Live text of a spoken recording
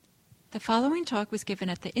The following talk was given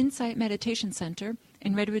at the Insight Meditation Center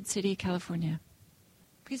in Redwood City, California.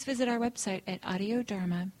 Please visit our website at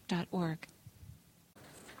audiodharma.org.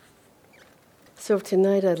 So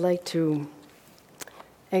tonight I'd like to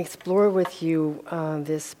explore with you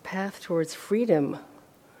this path towards freedom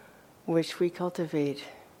which we cultivate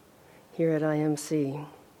here at IMC.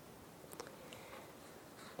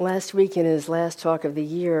 Last week in his last talk of the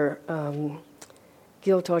year,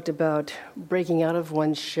 Gil talked about breaking out of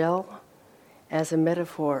one's shell as a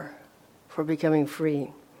metaphor for becoming free.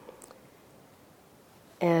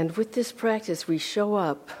 And with this practice, we show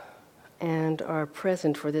up and are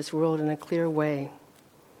present for this world in a clear way.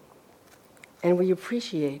 And we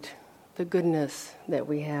appreciate the goodness that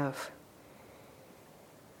we have.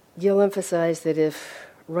 Gil emphasized that if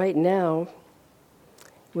right now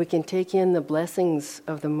we can take in the blessings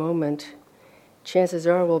of the moment, chances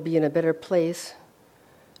are we'll be in a better place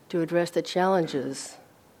to address the challenges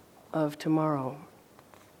of tomorrow.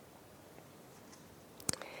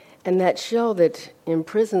 And that shell that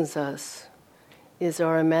imprisons us is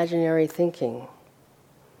our imaginary thinking,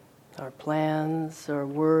 our plans, our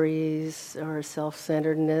worries, our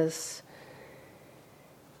self-centeredness.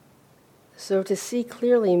 So to see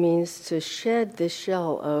clearly means to shed this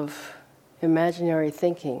shell of imaginary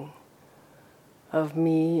thinking of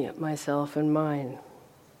me, myself, and mine,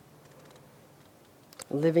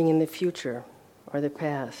 living in the future or the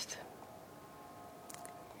past.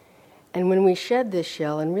 And when we shed this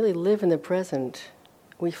shell and really live in the present,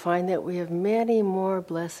 we find that we have many more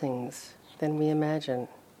blessings than we imagine.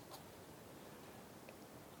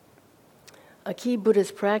 A key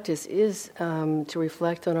Buddhist practice is to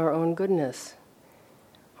reflect on our own goodness,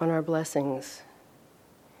 on our blessings.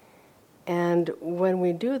 And when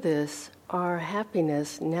we do this, our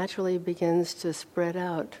happiness naturally begins to spread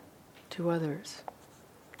out to others.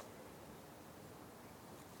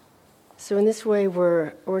 So in this way,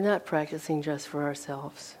 we're not practicing just for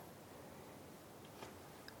ourselves.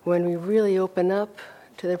 When we really open up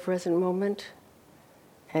to the present moment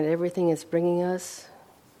and everything it's bringing us,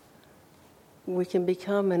 we can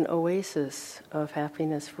become an oasis of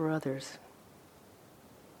happiness for others.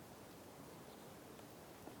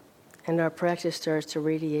 And our practice starts to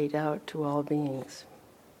radiate out to all beings.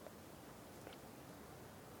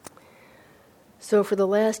 So for the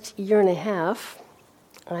last year and a half,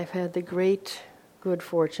 I've had the great good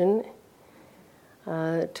fortune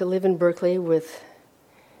to live in Berkeley with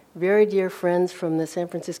very dear friends from the San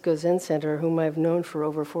Francisco Zen Center, whom I've known for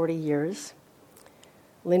over 40 years,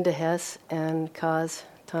 Linda Hess and Kaz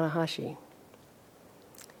Tanahashi.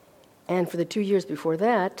 And for the 2 years before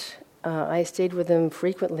that, I stayed with them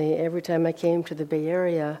frequently every time I came to the Bay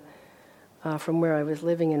Area from where I was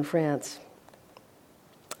living in France.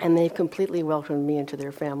 And they've completely welcomed me into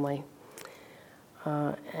their family.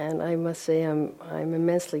 And I must say I'm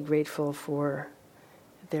immensely grateful for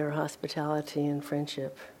their hospitality and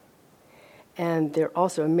friendship. And they're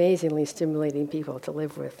also amazingly stimulating people to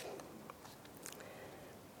live with.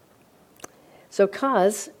 So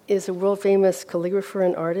Kaz is a world-famous calligrapher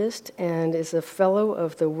and artist and is a fellow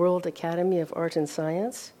of the World Academy of Art and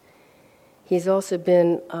Science. He's also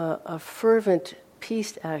been a fervent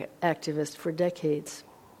peace activist for decades.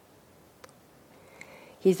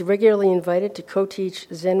 He's regularly invited to co-teach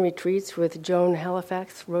Zen retreats with Joan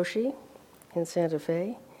Halifax Roshi in Santa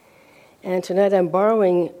Fe. And tonight I'm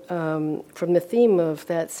borrowing from the theme of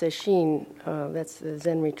that sesshin, that's the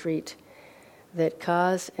Zen retreat, that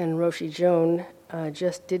Kaz and Roshi Joan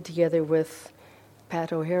just did together with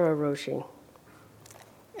Pat O'Hara Roshi.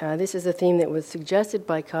 This is a theme that was suggested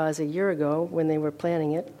by Kaz a year ago when they were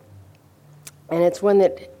planning it. And it's one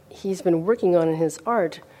that he's been working on in his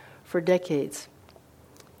art for decades.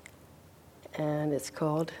 And it's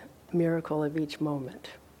called Miracle of Each Moment.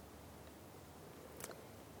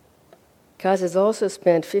 Kaz has also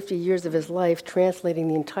spent 50 years of his life translating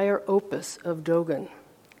the entire opus of Dogen.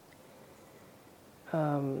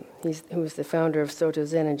 He was the founder of Soto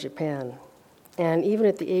Zen in Japan. And even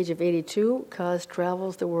at the age of 82, Kaz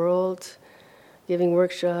travels the world giving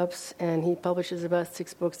workshops, and he publishes about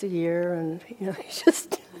 6 books a year, and he's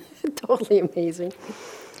just totally amazing.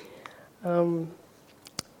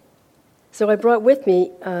 So I brought with me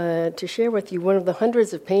to share with you one of the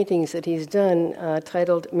hundreds of paintings that he's done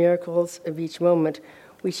titled Miracles of Each Moment,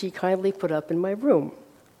 which he kindly put up in my room.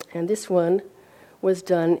 And this one was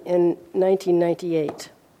done in 1998.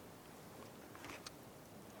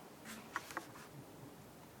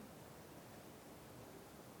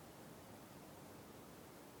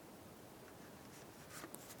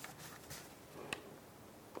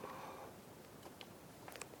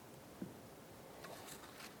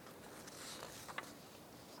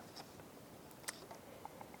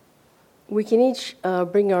 we can each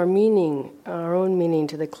bring our meaning, our own meaning,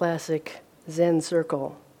 to the classic Zen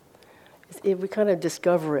circle. We kind of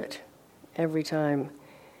discover it every time.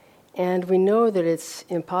 And we know that it's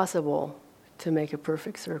impossible to make a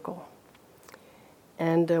perfect circle.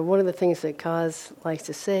 And one of the things that Kaz likes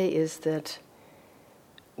to say is that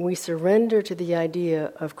we surrender to the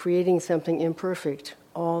idea of creating something imperfect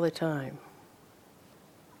all the time.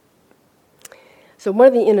 So one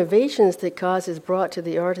of the innovations that Kaz has brought to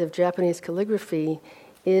the art of Japanese calligraphy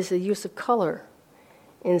is the use of color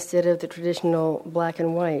instead of the traditional black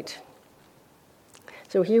and white.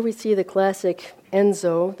 So here we see the classic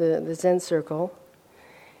Enzo, the Zen circle,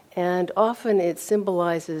 and often it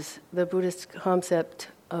symbolizes the Buddhist concept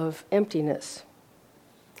of emptiness.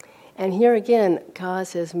 And here again,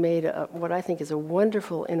 Kaz has made what I think is a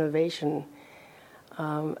wonderful innovation.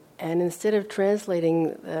 And instead of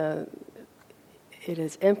translating it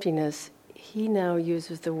as emptiness, he now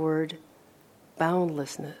uses the word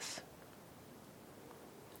boundlessness.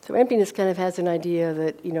 So emptiness kind of has an idea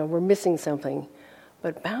that, we're missing something.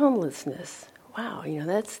 But boundlessness, wow,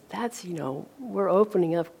 that's we're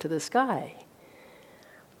opening up to the sky.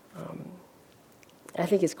 I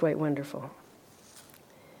think it's quite wonderful.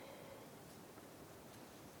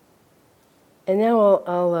 And now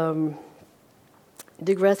I'll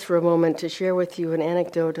digress for a moment to share with you an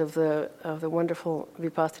anecdote of the wonderful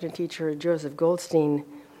Vipassana teacher Joseph Goldstein,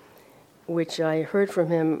 which I heard from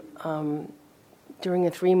him during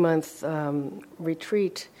a 3-month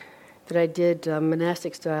retreat that I did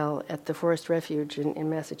monastic style at the Forest Refuge in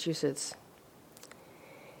Massachusetts.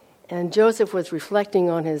 And Joseph was reflecting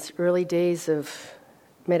on his early days of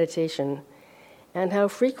meditation and how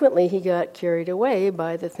frequently he got carried away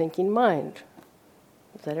by the thinking mind.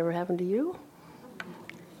 Has that ever happened to you?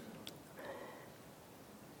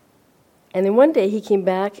 And then one day he came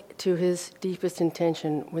back to his deepest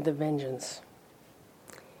intention with a vengeance.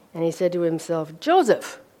 And he said to himself,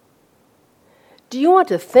 "Joseph, do you want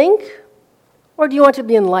to think or do you want to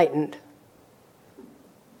be enlightened?"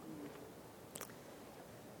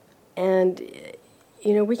 And,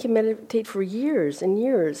 we can meditate for years and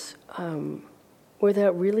years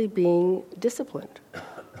without really being disciplined.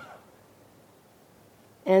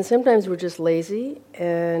 And sometimes we're just lazy,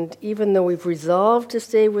 and even though we've resolved to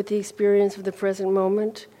stay with the experience of the present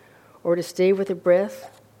moment or to stay with the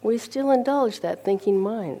breath, we still indulge that thinking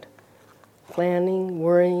mind, planning,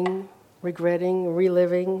 worrying, regretting,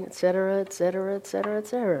 reliving, etc., etc., etc.,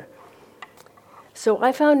 etc. So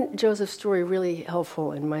I found Joseph's story really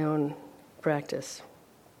helpful in my own practice.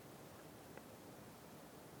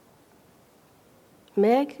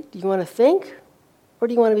 Meg, do you want to think or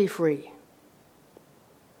do you want to be free?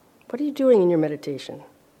 What are you doing in your meditation?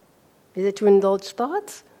 Is it to indulge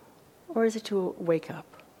thoughts or is it to wake up?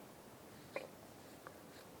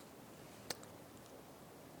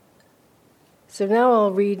 So now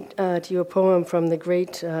I'll read to you a poem from the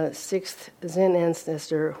great 6th Zen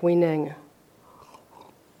ancestor, Huineng.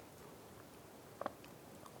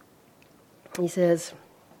 He says,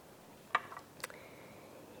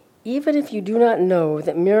 "Even if you do not know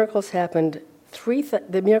that miracles happen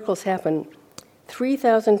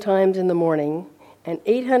 3,000 times in the morning and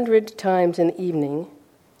 800 times in the evening,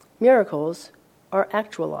 miracles are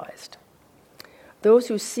actualized. Those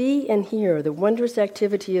who see and hear the wondrous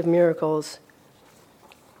activity of miracles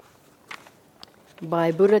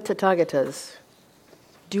by Buddha Tathagatas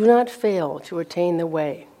do not fail to attain the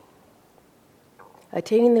way.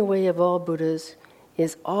 Attaining the way of all Buddhas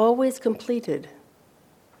is always completed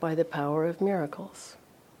by the power of miracles."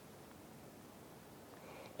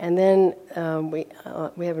 And then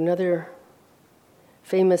we have another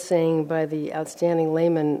famous saying by the outstanding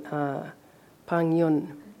layman Pang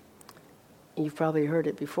Yun. You've probably heard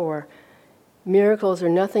it before. "Miracles are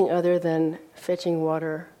nothing other than fetching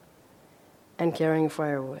water and carrying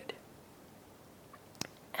firewood."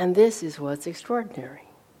 And this is what's extraordinary.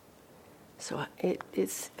 So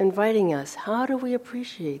it's inviting us, how do we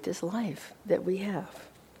appreciate this life that we have?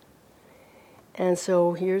 And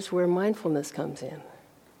so here's where mindfulness comes in.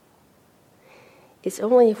 It's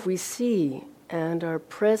only if we see and are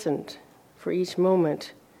present for each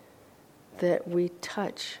moment that we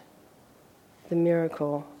touch the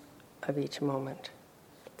miracle of each moment.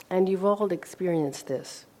 And you've all experienced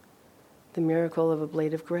this. The miracle of a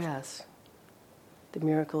blade of grass, the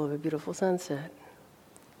miracle of a beautiful sunset.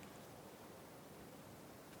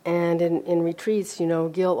 And in retreats,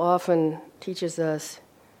 Gil often teaches us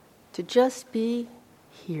to just be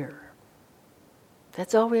here.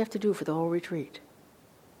 That's all we have to do for the whole retreat.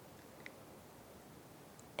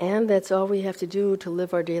 And that's all we have to do to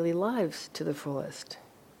live our daily lives to the fullest.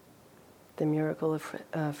 the miracle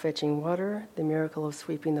of fetching water, the miracle of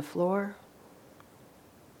sweeping the floor.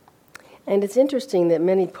 And it's interesting that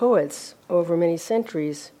many poets over many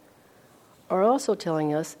centuries are also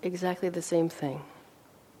telling us exactly the same thing.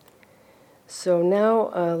 So now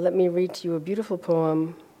let me read to you a beautiful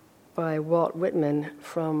poem by Walt Whitman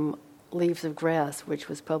from Leaves of Grass, which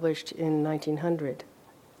was published in 1900.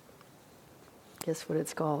 Guess what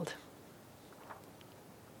it's called?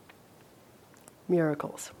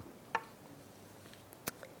 Miracles.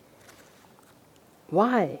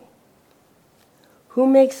 Why? Who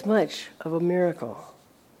makes much of a miracle?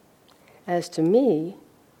 As to me,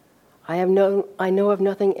 I know of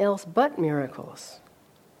nothing else but miracles.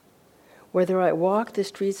 Whether I walk the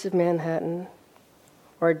streets of Manhattan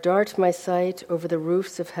or dart my sight over the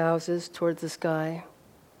roofs of houses toward the sky,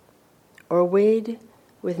 or wade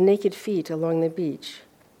with naked feet along the beach,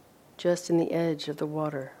 just in the edge of the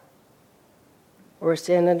water, or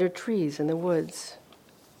stand under trees in the woods,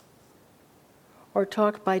 or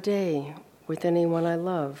talk by day with anyone I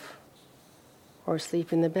love, or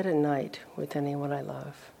sleep in the bed at night with anyone I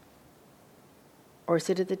love, or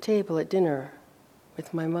sit at the table at dinner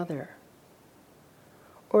with my mother,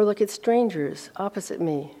 or look at strangers opposite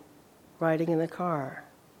me riding in the car,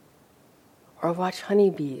 or watch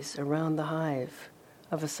honeybees around the hive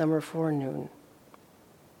of a summer forenoon,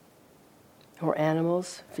 or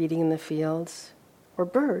animals feeding in the fields, or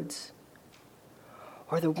birds,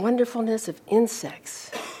 or the wonderfulness of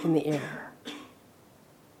insects in the air,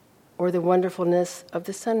 or the wonderfulness of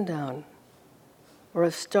the sundown, or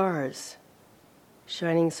of stars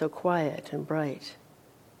shining so quiet and bright,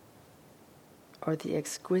 or the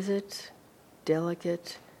exquisite,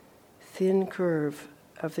 delicate, thin curve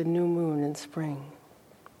of the new moon in spring.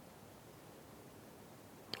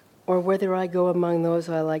 Or whether I go among those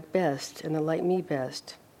I like best and that like me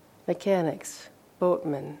best, mechanics,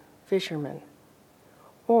 boatmen, fishermen,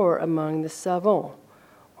 or among the savants,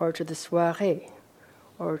 or to the soirée,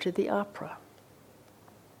 or to the opera.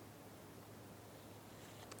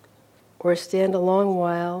 Or stand a long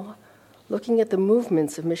while looking at the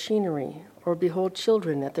movements of machinery, or behold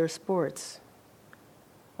children at their sports,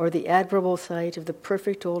 or the admirable sight of the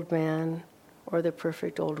perfect old man or the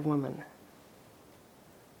perfect old woman,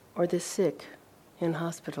 or the sick in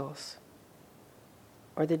hospitals,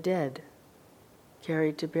 or the dead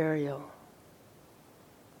carried to burial,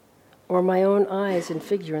 or my own eyes and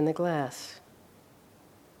figure in the glass.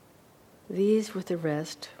 These with the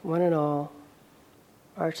rest, one and all,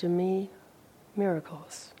 are to me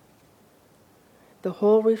miracles, the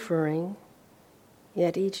whole referring,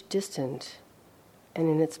 yet each distant and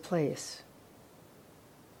in its place.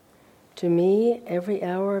 To me, every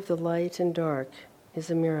hour of the light and dark is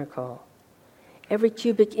a miracle. Every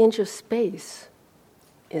cubic inch of space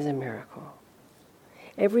is a miracle.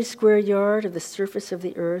 Every square yard of the surface of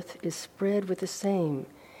the earth is spread with the same.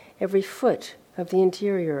 Every foot of the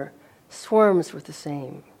interior swarms with the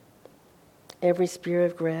same. Every spear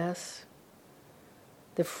of grass,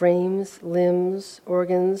 the frames, limbs,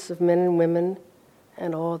 organs of men and women,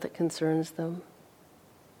 and all that concerns them.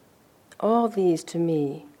 All these, to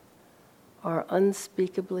me, are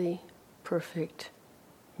unspeakably perfect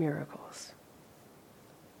miracles.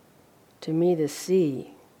 To me, the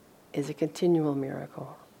sea is a continual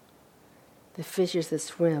miracle. The fishes that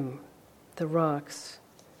swim, the rocks,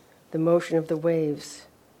 the motion of the waves,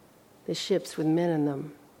 the ships with men in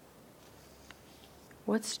them.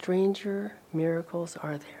 What stranger miracles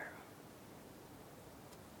are there?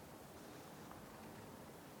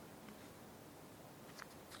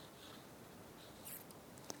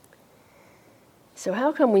 So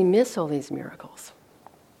how come we miss all these miracles?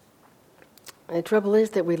 The trouble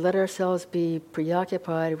is that we let ourselves be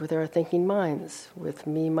preoccupied with our thinking minds, with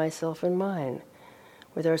me, myself, and mine,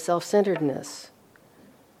 with our self-centeredness,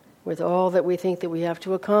 with all that we think that we have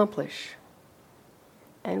to accomplish.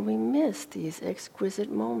 And we miss these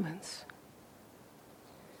exquisite moments.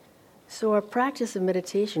 So our practice of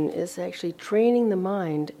meditation is actually training the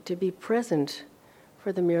mind to be present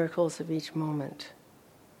for the miracles of each moment.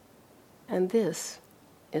 And this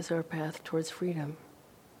is our path towards freedom.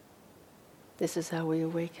 This is how we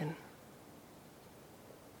awaken.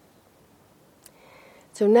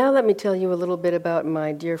 So now let me tell you a little bit about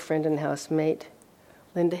my dear friend and housemate,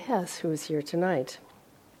 Linda Hess, who is here tonight.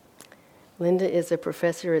 Linda is a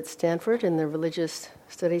professor at Stanford in the Religious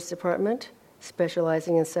Studies Department,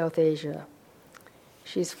 specializing in South Asia.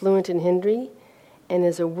 She's fluent in Hindi and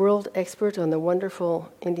is a world expert on the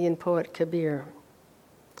wonderful Indian poet Kabir.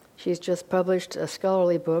 She's just published a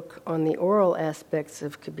scholarly book on the oral aspects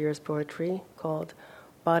of Kabir's poetry called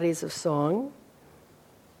Bodies of Song.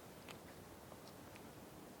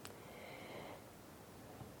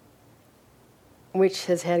 which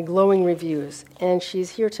has had glowing reviews. And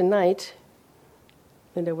she's here tonight.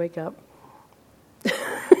 Linda, wake up.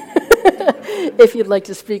 If you'd like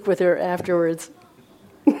to speak with her afterwards.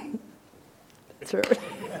 It's her.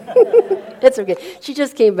 It's okay. She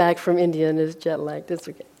just came back from India and is jet lagged. It's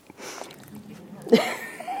okay.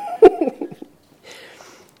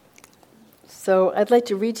 So I'd like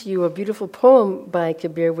to read to you a beautiful poem by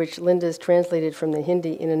Kabir, which Linda has translated from the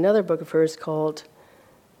Hindi in another book of hers called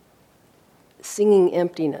Singing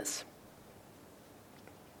Emptiness.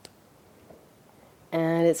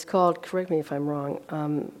 And it's called, correct me if I'm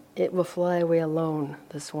wrong, It Will Fly Away Alone,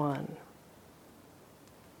 the Swan.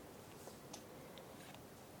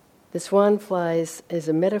 The swan flies is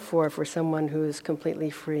a metaphor for someone who is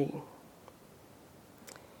completely free.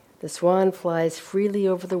 The swan flies freely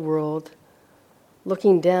over the world,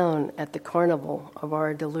 looking down at the carnival of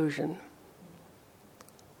our delusion.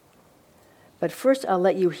 But first I'll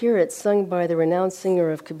let you hear it sung by the renowned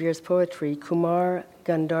singer of Kabir's poetry, Kumar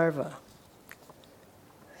Gandharva.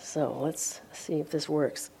 So let's see if this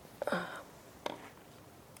works.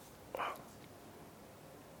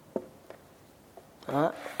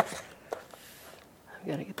 I've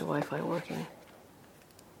got to get the Wi-Fi working.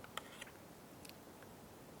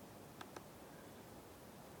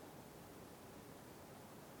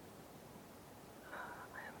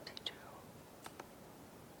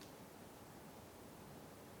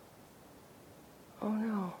 Oh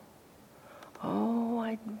no. Oh,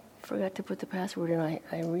 I forgot to put the password in. I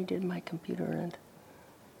redid my computer and...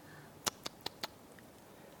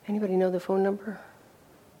 Anybody know the phone number?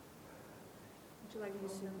 Would you like me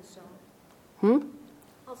to sing the song?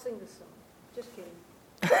 I'll sing the song. Just kidding.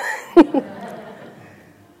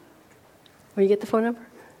 Will you get the phone number?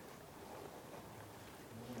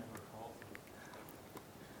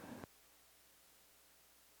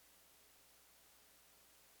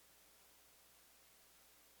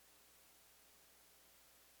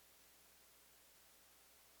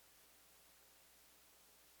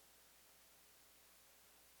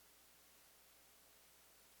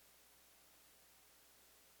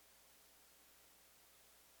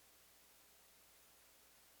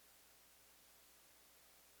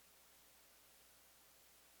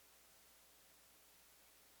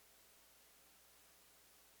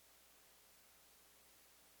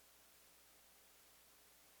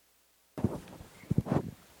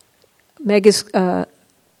 Meg is going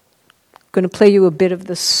to play you a bit of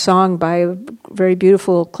the song by a very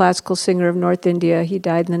beautiful classical singer of North India. He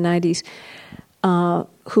died in the 90s,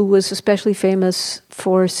 who was especially famous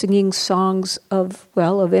for singing songs of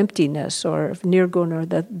emptiness or of nirguna, or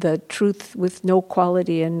the truth with no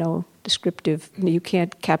quality and no descriptive. You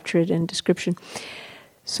can't capture it in description.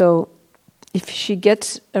 So if she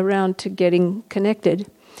gets around to getting connected,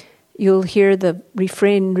 you'll hear the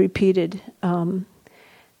refrain repeated.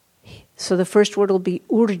 So the first word will be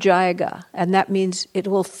urjayega, and that means it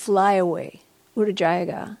will fly away,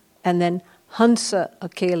 urjayega. And then hansa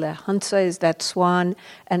akela. Hansa is that swan,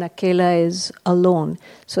 and akela is alone.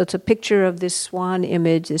 So it's a picture of this swan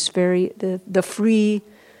image, this the free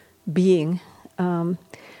being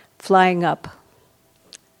flying up.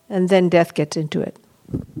 And then death gets into it.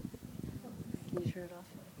 Can you turn it off?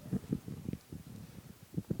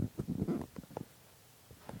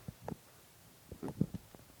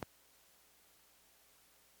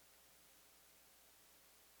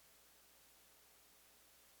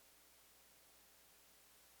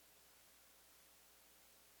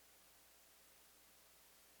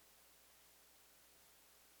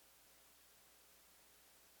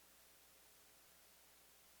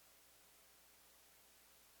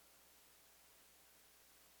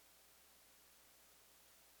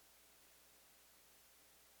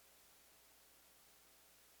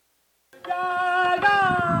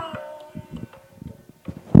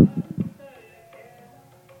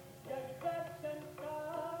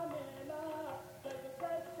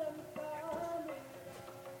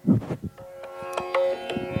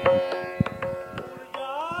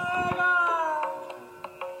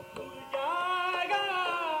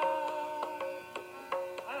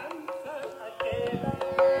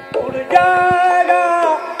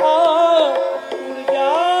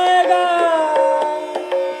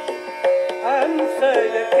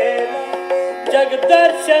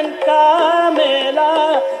 दर्शन का मेला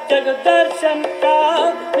जग दर्शन का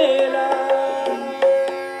मेला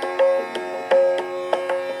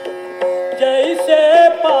जैसे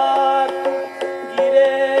पात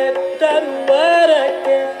गिरे तरवर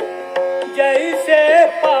के जैसे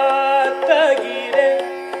पात गिरे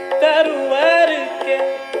तरवर के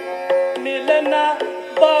मिलना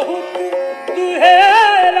बहुत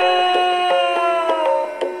दुहेरा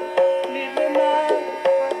मिलना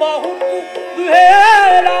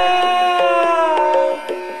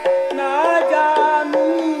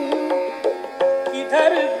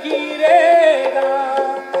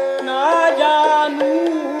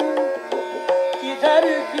जानूं किधर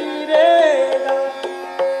गिरेगा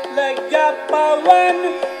लगा पवन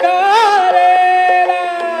का रेला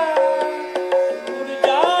उड़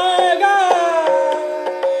जाएगा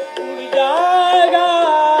उड़ जाएगा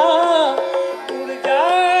उड़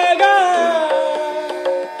जाएगा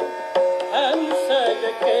हंस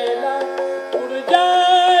अकेला उड़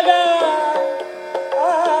जाएगा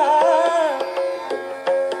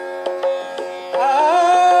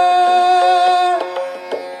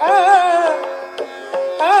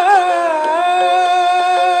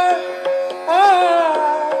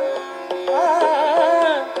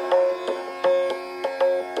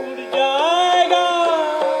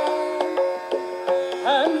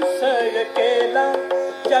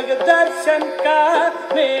जगदर्शन का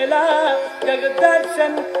मेला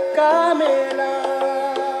जगदर्शन का मेला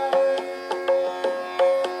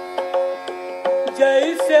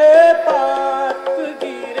जैसे पात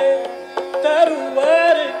गिरे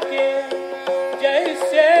तरुवर के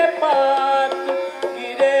जैसे पात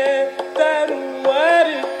गिरे तरुवर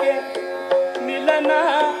के मिलना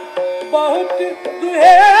बहुत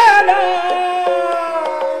दुहेला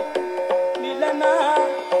मिलना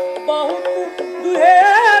बहुत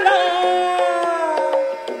दुहेला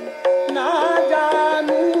ना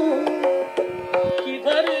जानूं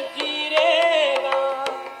किधर गिरेगा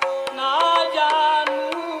ना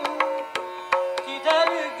जानूं किधर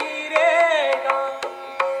गिरेगा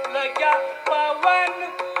लगा पवन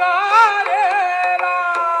का रेला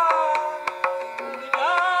उड़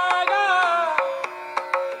जाएगा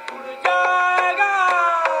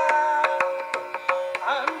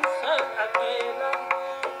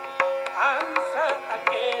हंस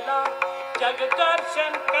अकेला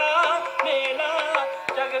जगदर्शन का मेला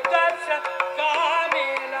जगदर्शन का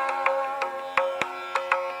मेला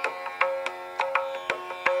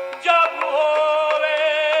जब होवे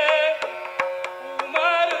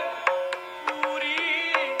उमर पूरी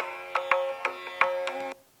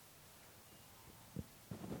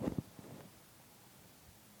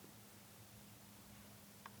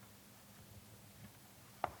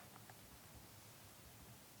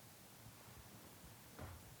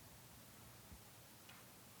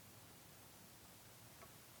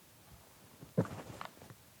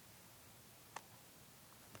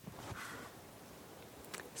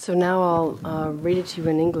So now I'll read it to you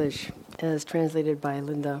in English as translated by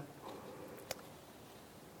Linda.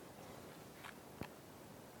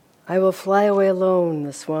 I will fly away alone,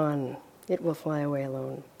 the swan. It will fly away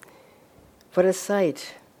alone. What a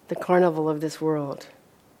sight, the carnival of this world.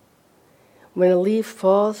 When a leaf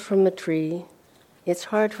falls from a tree, it's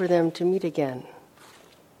hard for them to meet again.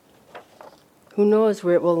 Who knows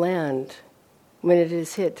where it will land when it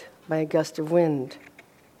is hit by a gust of wind?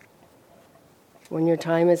 When your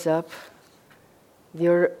time is up,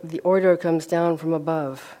 the order comes down from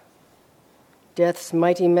above. Death's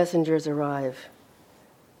mighty messengers arrive.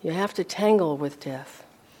 You have to tangle with death.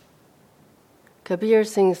 Kabir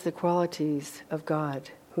sings the qualities of God,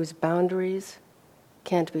 whose boundaries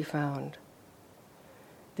can't be found.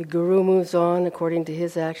 The guru moves on according to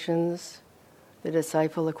his actions, the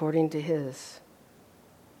disciple according to his.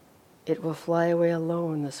 It will fly away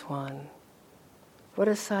alone, the swan. What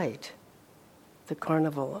a sight! The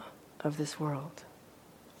carnival of this world.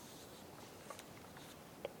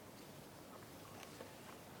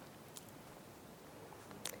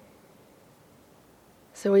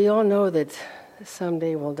 So we all know that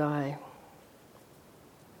someday we'll die.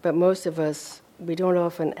 But most of us, we don't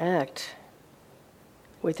often act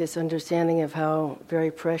with this understanding of how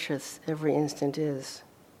very precious every instant is.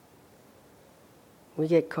 We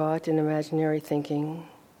get caught in imaginary thinking,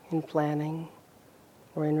 in planning,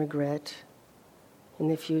 or in regret, in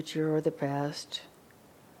the future or the past,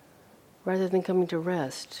 rather than coming to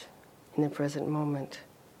rest in the present moment,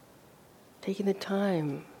 taking the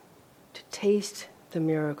time to taste the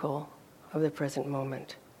miracle of the present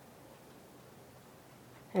moment.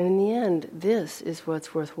 And in the end, this is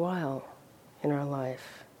what's worthwhile in our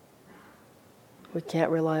life. We can't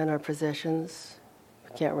rely on our possessions.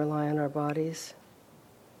 We can't rely on our bodies.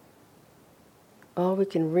 All we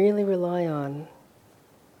can really rely on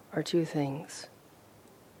are two things: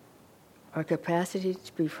 our capacity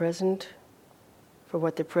to be present for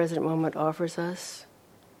what the present moment offers us,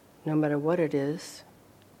 no matter what it is,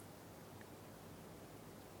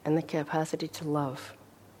 and the capacity to love,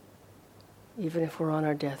 even if we're on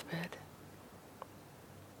our deathbed.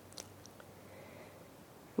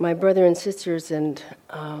 My brother and sisters and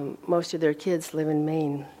most of their kids live in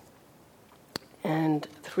Maine. And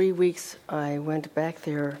 3 weeks I went back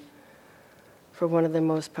there for one of the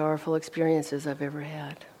most powerful experiences I've ever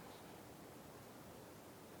had.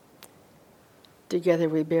 together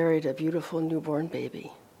we buried a beautiful newborn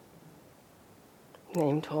baby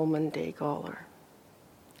named Holman Day Gawler.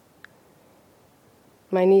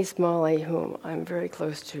 My niece Molly, whom I'm very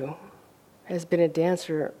close to, has been a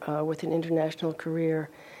dancer with an international career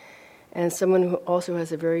and someone who also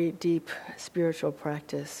has a very deep spiritual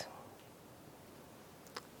practice.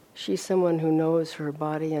 She's someone who knows her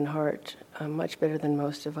body and heart much better than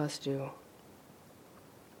most of us do.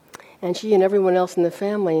 And she and everyone else in the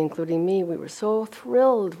family, including me, we were so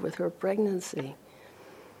thrilled with her pregnancy.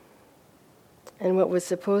 And what was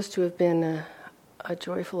supposed to have been a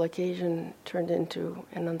joyful occasion turned into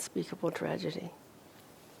an unspeakable tragedy.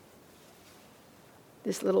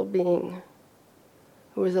 This little being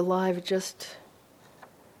who was alive just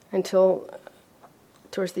until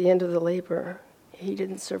towards the end of the labor, he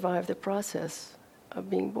didn't survive the process of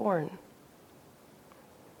being born.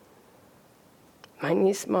 My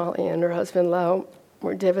niece Molly and her husband Lau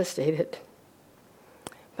were devastated,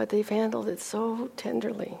 but they've handled it so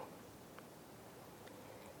tenderly.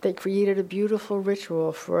 They created a beautiful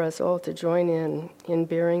ritual for us all to join in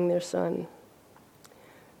burying their son,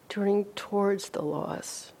 turning towards the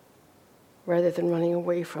loss rather than running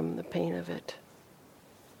away from the pain of it.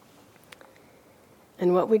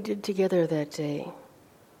 And what we did together that day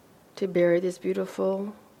to bury this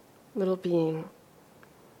beautiful little being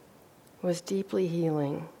was deeply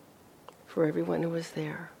healing for everyone who was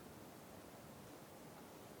there.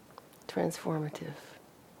 Transformative.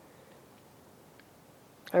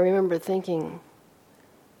 I remember thinking,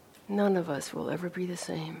 none of us will ever be the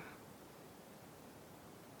same.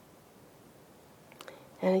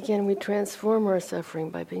 And again, we transform our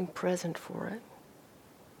suffering by being present for it.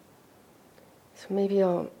 So maybe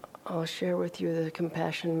I'll share with you the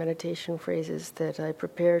compassion meditation phrases that I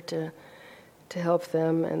prepare to help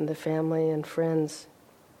them and the family and friends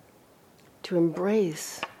to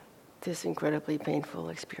embrace this incredibly painful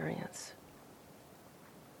experience.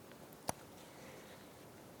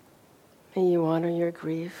 May you honor your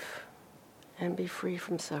grief and be free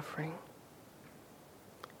from suffering.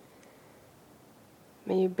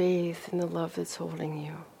 May you bathe in the love that's holding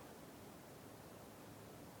you.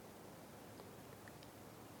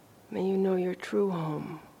 May you know your true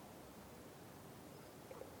home.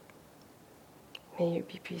 May you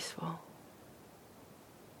be peaceful.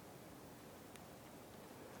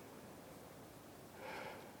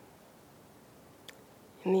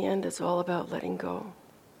 In the end, it's all about letting go.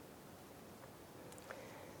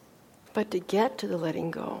 But to get to the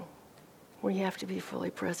letting go, we have to be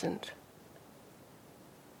fully present.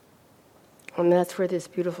 And that's where this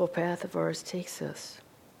beautiful path of ours takes us,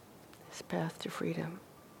 this path to freedom.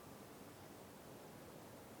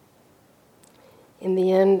 In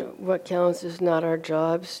the end, what counts is not our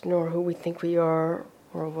jobs, nor who we think we are,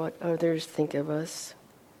 or what others think of us.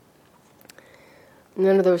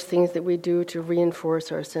 None of those things that we do to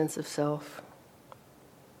reinforce our sense of self.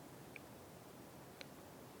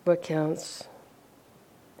 What counts,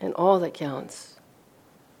 and all that counts,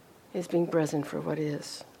 is being present for what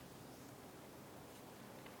is.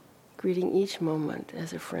 Greeting each moment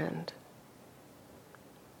as a friend.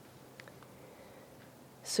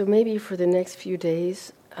 So maybe for the next few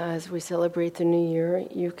days, as we celebrate the new year,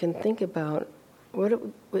 you can think about what it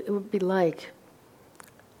would be like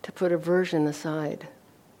to put aversion aside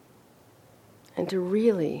and to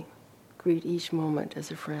really greet each moment as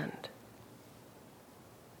a friend.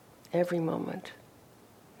 Every moment,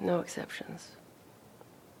 no exceptions.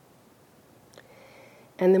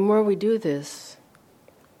 And the more we do this,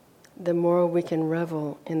 the more we can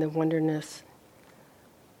revel in the wonderness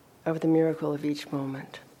of the miracle of each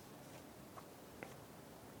moment.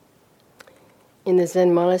 In the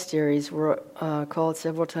Zen monasteries, we're called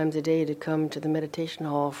several times a day to come to the meditation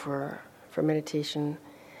hall for meditation.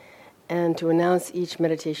 And to announce each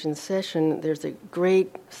meditation session, there's a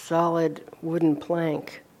great solid wooden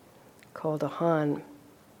plank called a han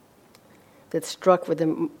that's struck with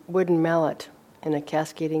a wooden mallet in a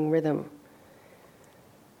cascading rhythm.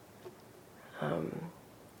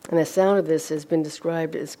 And the sound of this has been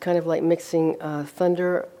described as kind of like mixing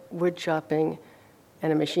thunder, wood chopping,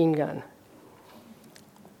 and a machine gun.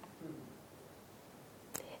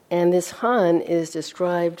 And this han is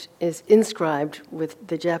inscribed with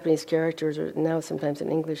the Japanese characters, or now sometimes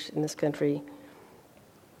in English in this country.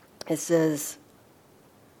 It says,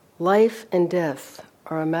 "Life and death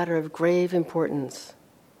are a matter of grave importance.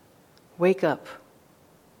 Wake up.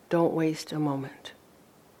 Don't waste a moment."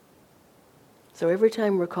 So every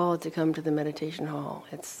time we're called to come to the meditation hall,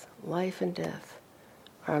 it's life and death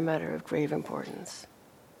are a matter of grave importance.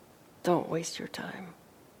 Don't waste your time.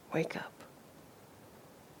 Wake up.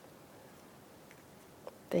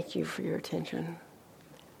 Thank you for your attention.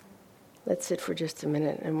 Let's sit for just a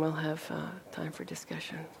minute and we'll have time for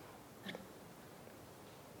discussion.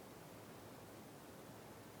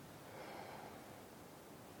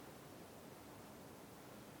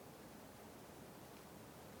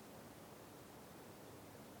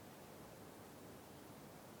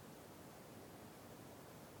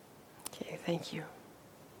 Okay, thank you.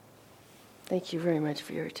 Thank you very much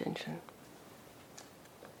for your attention.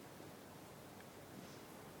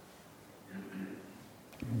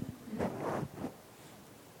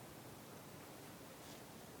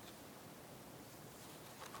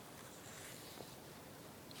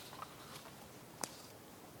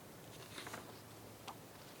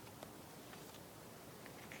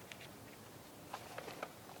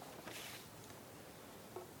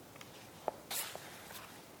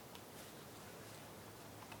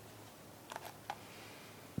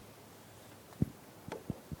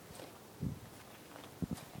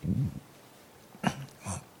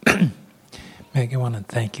 Meg, I want to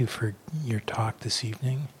thank you for your talk this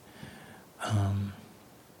evening. I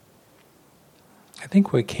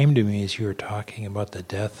think what came to me as you were talking about the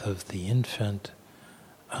death of the infant,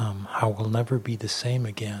 how we'll never be the same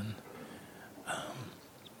again.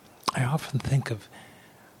 I often think of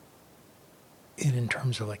it in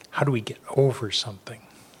terms of like, how do we get over something?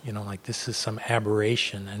 You know, like this is some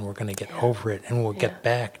aberration and we're going to get over it and we'll get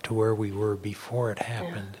back to where we were before it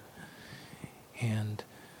happened. And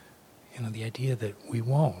you know, the idea that we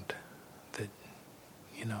won't, that,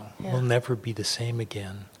 you know, we'll never be the same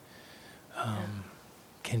again,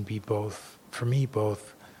 can be both, for me,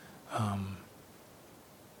 both,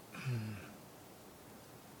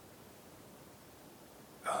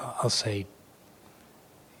 I'll say,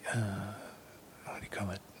 what do you call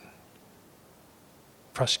it?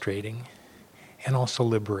 Frustrating and also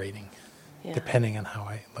liberating, depending on how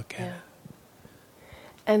I look at it.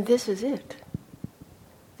 And this is it.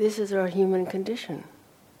 This is our human condition.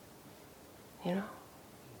 You know,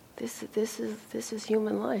 this is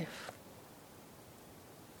human life.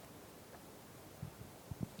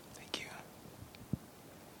 Thank you.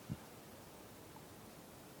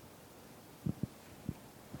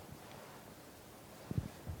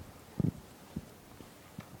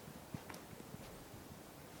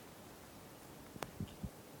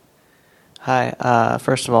 Hi.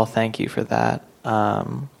 First of all, thank you for that.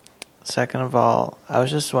 Second of all, I was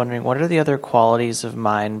just wondering, what are the other qualities of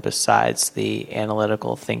mind besides the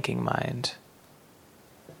analytical thinking mind?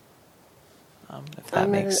 If that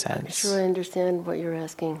makes sense. I'm sure I understand what you're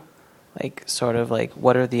asking. Like, sort of like,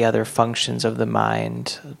 what are the other functions of the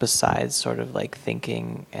mind besides sort of like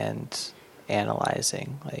thinking and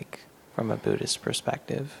analyzing, like from a Buddhist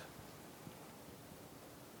perspective?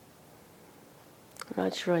 I'm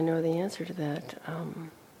not sure I know the answer to that.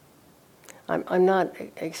 I'm not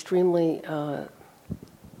extremely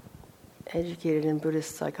educated in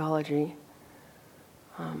Buddhist psychology.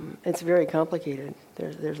 It's very complicated.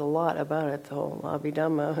 There's a lot about it, the whole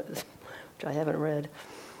Abhidhamma, which I haven't read.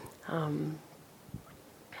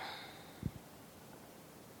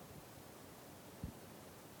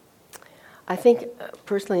 I think,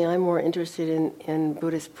 personally, I'm more interested in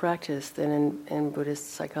Buddhist practice than in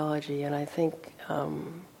Buddhist psychology, and I think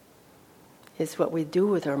it's what we do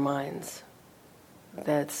with our minds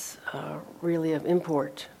that's really of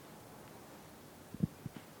import.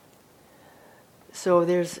 So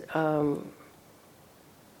there's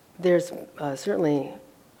certainly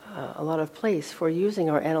a lot of place for using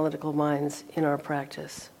our analytical minds in our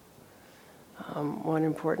practice. One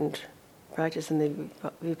important practice in the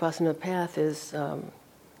Vipassana path is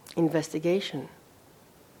investigation.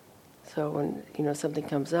 So when something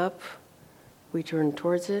comes up, we turn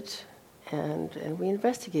towards it and we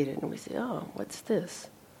investigate it and we say, oh, what's this?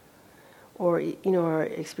 Or our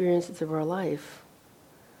experiences of our life,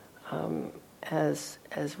 as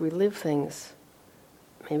we live things,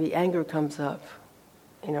 maybe anger comes up,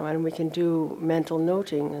 and we can do mental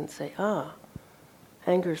noting and say,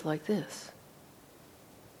 anger's like this.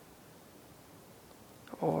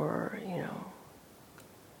 Or,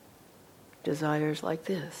 desires like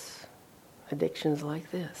this, addictions like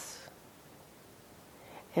this.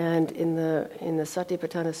 And in the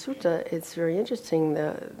Satipatthana Sutta, it's very interesting.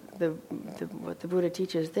 What the Buddha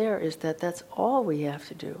teaches there is that that's all we have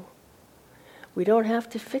to do. We don't have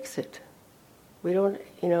to fix it. We don't,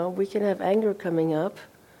 we can have anger coming up,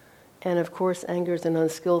 and of course, anger is an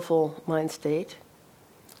unskillful mind state.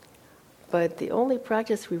 But the only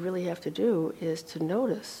practice we really have to do is to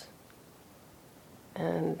notice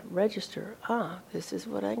and register, this is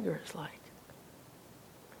what anger is like.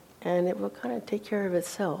 And it will kind of take care of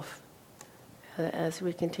itself as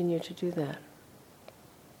we continue to do that.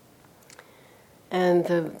 And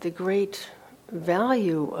the great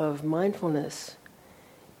value of mindfulness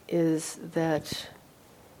is that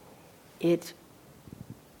it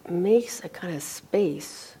makes a kind of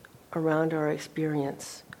space around our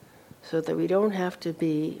experience so that we don't have to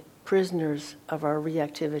be prisoners of our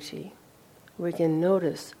reactivity. We can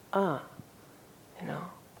notice,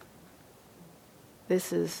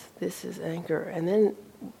 this is anger. And then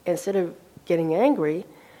instead of getting angry,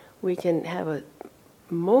 we can have a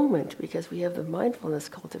moment, because we have the mindfulness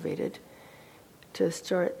cultivated, to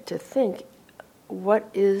start to think, what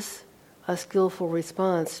is a skillful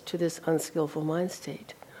response to this unskillful mind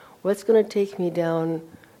state? What's going to take me down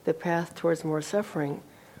the path towards more suffering,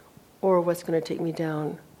 or what's going to take me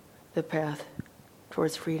down the path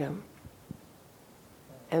towards freedom?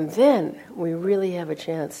 And then we really have a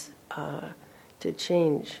chance to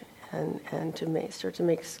change and to start to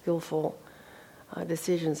make skillful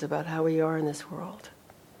decisions about how we are in this world.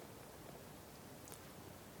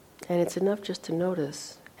 And it's enough just to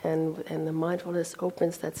notice, and the mindfulness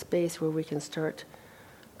opens that space where we can start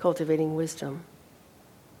cultivating wisdom.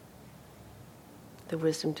 The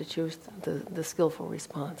wisdom to choose the skillful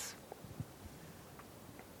response.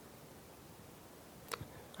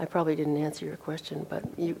 I probably didn't answer your question, but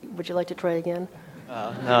would you like to try again?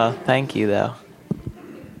 No, thank you, though.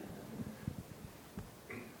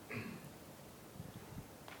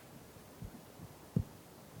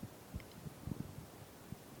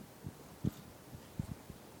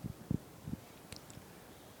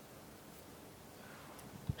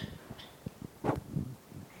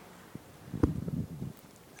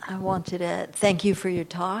 I wanted to thank you for your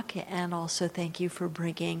talk, and also thank you for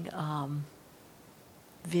bringing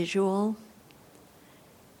visual,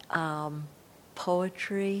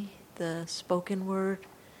 poetry, the spoken word,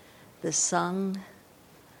 the sung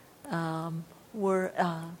word,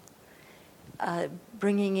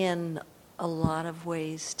 bringing in a lot of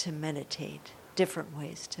ways to meditate, different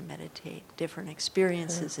ways to meditate, different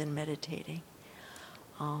experiences in meditating.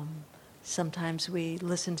 Sometimes we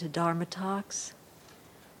listen to Dharma talks,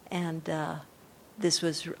 and this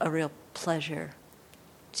was a real pleasure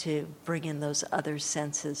to bring in those other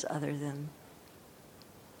senses other than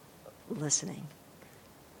listening.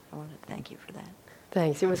 I want to thank you for that.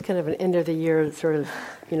 Thanks. It was kind of an end of the year sort of,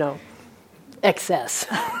 excess.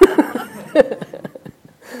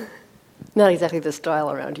 Not exactly the style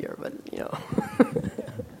around here, but,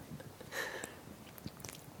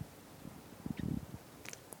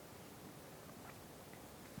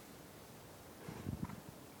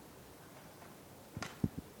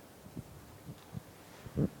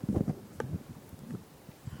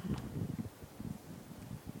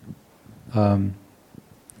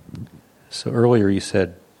 So earlier you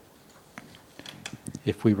said,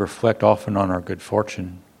 if we reflect often on our good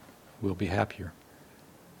fortune, we'll be happier.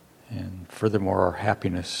 And furthermore, our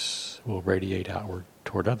happiness will radiate outward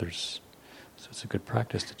toward others. So it's a good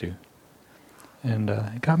practice to do. And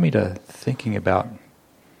it got me to thinking about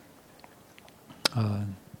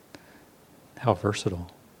how versatile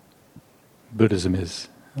Buddhism is.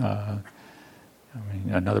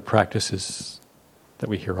 Another practice is that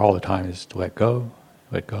we hear all the time is to let go,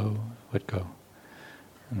 let go, let go.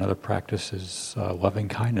 Another practice is loving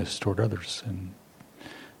kindness toward others, and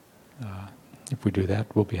if we do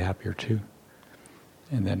that, we'll be happier too.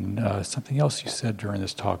 And then something else you said during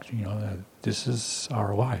this talk, this is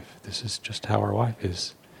our life. This is just how our life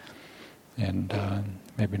is. And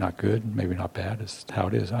maybe not good, maybe not bad, it's how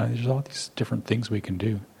it is. There's all these different things we can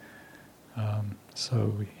do.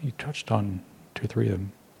 So you touched on 2 or 3 of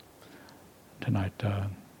them tonight.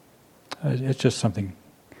 It's just something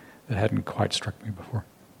that hadn't quite struck me before.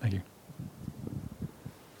 Thank you.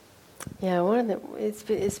 Yeah,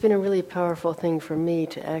 it's been a really powerful thing for me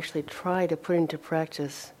to actually try to put into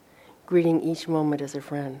practice greeting each moment as a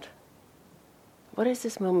friend. What does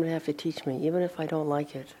this moment have to teach me, even if I don't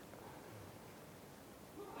like it?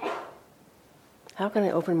 How can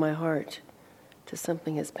I open my heart to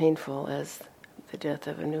something as painful as the death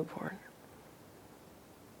of a newborn?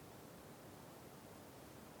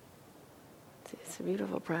 It's a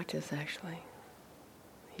beautiful practice, actually.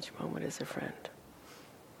 Each moment is a friend.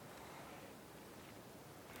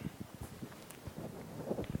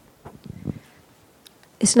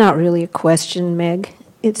 It's not really a question, Meg.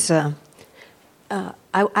 It's I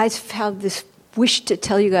have this wish to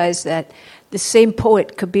tell you guys that the same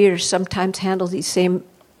poet, Kabir, sometimes handles these same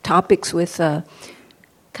topics with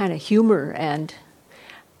kind of humor, and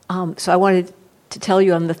so I wanted to tell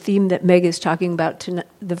you on the theme that Meg is talking about tonight,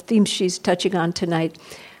 the theme she's touching on tonight,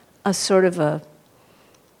 a sort of a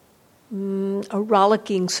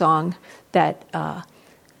rollicking song that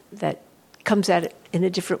comes at it in a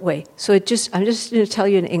different way. So I'm just going to tell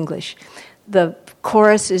you in English. The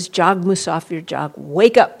chorus is Jog Musafir Jog,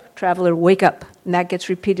 wake up, traveler, wake up. And that gets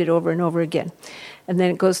repeated over and over again. And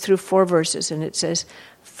then it goes through 4 verses, and it says,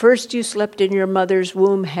 first you slept in your mother's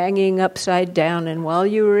womb hanging upside down, and while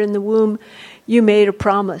you were in the womb, you made a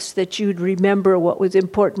promise that you'd remember what was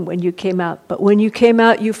important when you came out. But when you came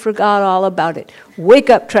out, you forgot all about it. Wake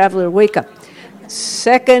up, traveler, wake up.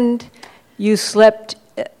 Second, you slept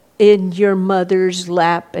in your mother's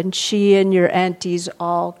lap, and she and your aunties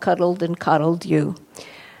all cuddled and coddled you.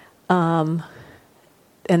 And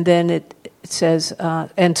then it says,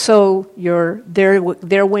 and so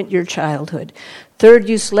there went your childhood. Third,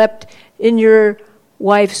 you slept in your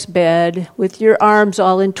wife's bed with your arms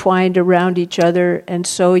all entwined around each other, and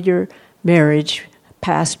so your marriage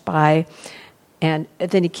passed by. And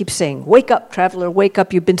then he keeps saying, wake up, traveler, wake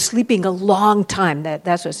up. You've been sleeping a long time.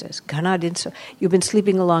 That's what it says. You've been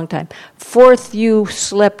sleeping a long time. Fourth, you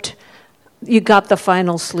got the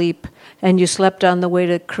final sleep, and you slept on the way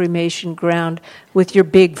to cremation ground with your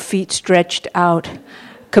big feet stretched out.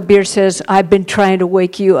 Kabir says, I've been trying to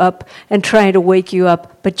wake you up,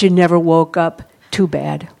 but you never woke up. Too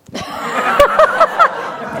bad.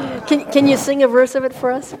 Can you sing a verse of it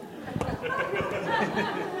for us?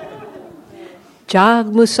 Jag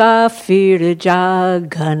musafir jag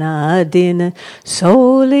ghana din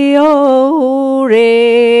solio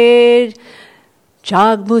re.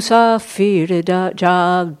 Jag musafir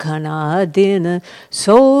jag ghana din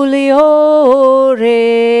solio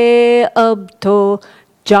re. Ab to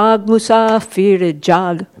jag musafir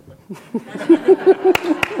jag.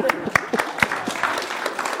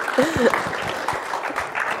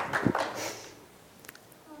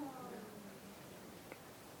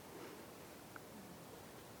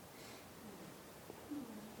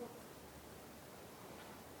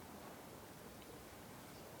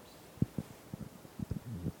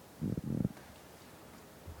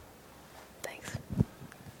 Thanks.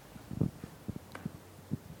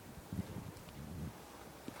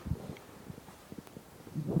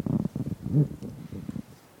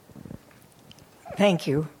 Thank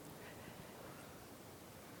you.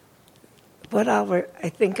 What I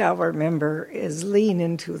think I'll remember is lean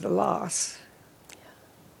into the loss.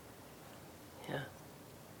 Yeah.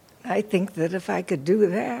 I think that if I could do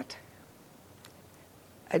that,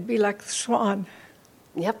 I'd be like the swan.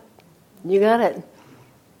 Yep, you got it.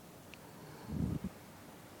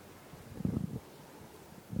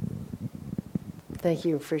 Thank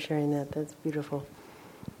you for sharing that. That's beautiful.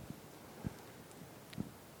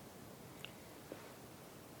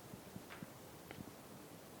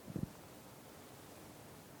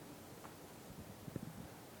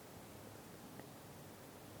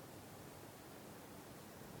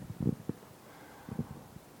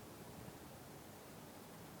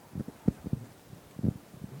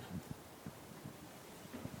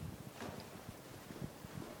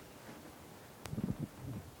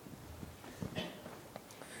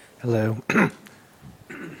 Hello,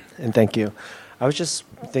 and thank you. I was just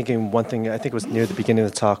thinking one thing, I think it was near the beginning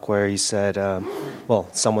of the talk where you said,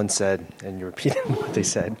 someone said, and you repeated what they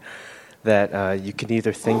said, that you can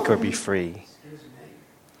either think or be free.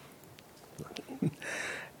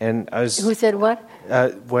 And I was... Who said what?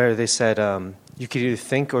 Where they said, you could either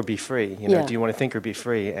think or be free. Yeah. Do you want to think or be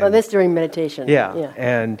free? And, Well, that's during meditation. yeah,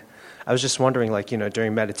 and I was just wondering,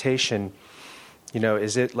 during meditation,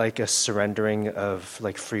 is it like a surrendering of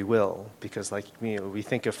free will? Because we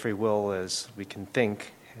think of free will as we can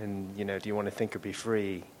think, and do you want to think or be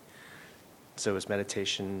free? So is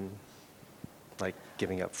meditation like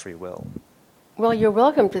giving up free will? Well, you're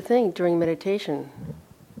welcome to think during meditation,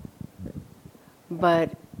 but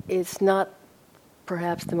it's not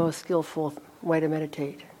perhaps the most skillful way to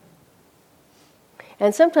meditate.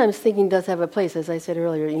 And sometimes thinking does have a place, as I said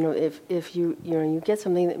earlier. If you get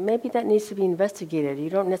something that maybe that needs to be investigated, you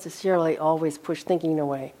don't necessarily always push thinking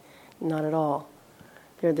away, not at all.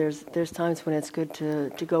 There's times when it's good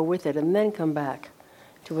to go with it and then come back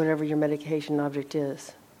to whatever your meditation object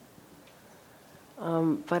is.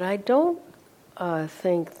 But I don't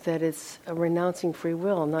think that it's a renouncing free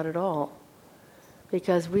will, not at all,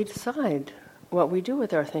 because we decide what we do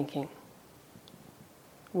with our thinking.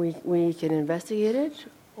 We can investigate it,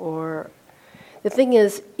 or the thing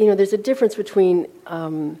is, there's a difference between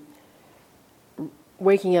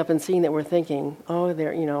waking up and seeing that we're thinking, and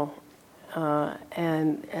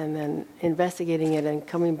then investigating it and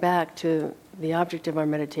coming back to the object of our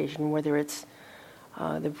meditation, whether it's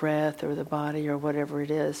the breath or the body or whatever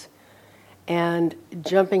it is, and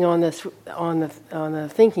jumping on the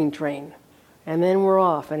thinking train And then we're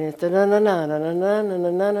off, and it's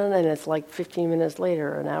da-na-na-na-na-na-na-na-na-na, and it's like 15 minutes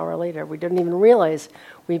later, an hour later. We didn't even realize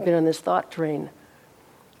we've been on this thought train.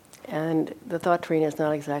 And the thought train is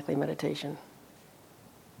not exactly meditation.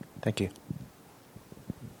 Thank you.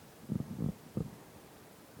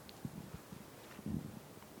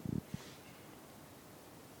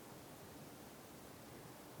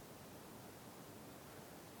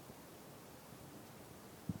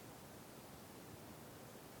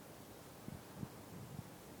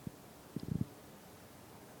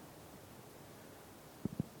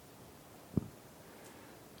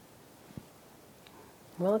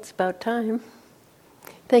 Well, it's about time.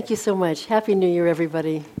 Thank you so much. Happy New Year,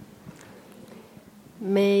 everybody.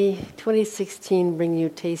 May 2016 bring you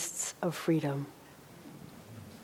tastes of freedom.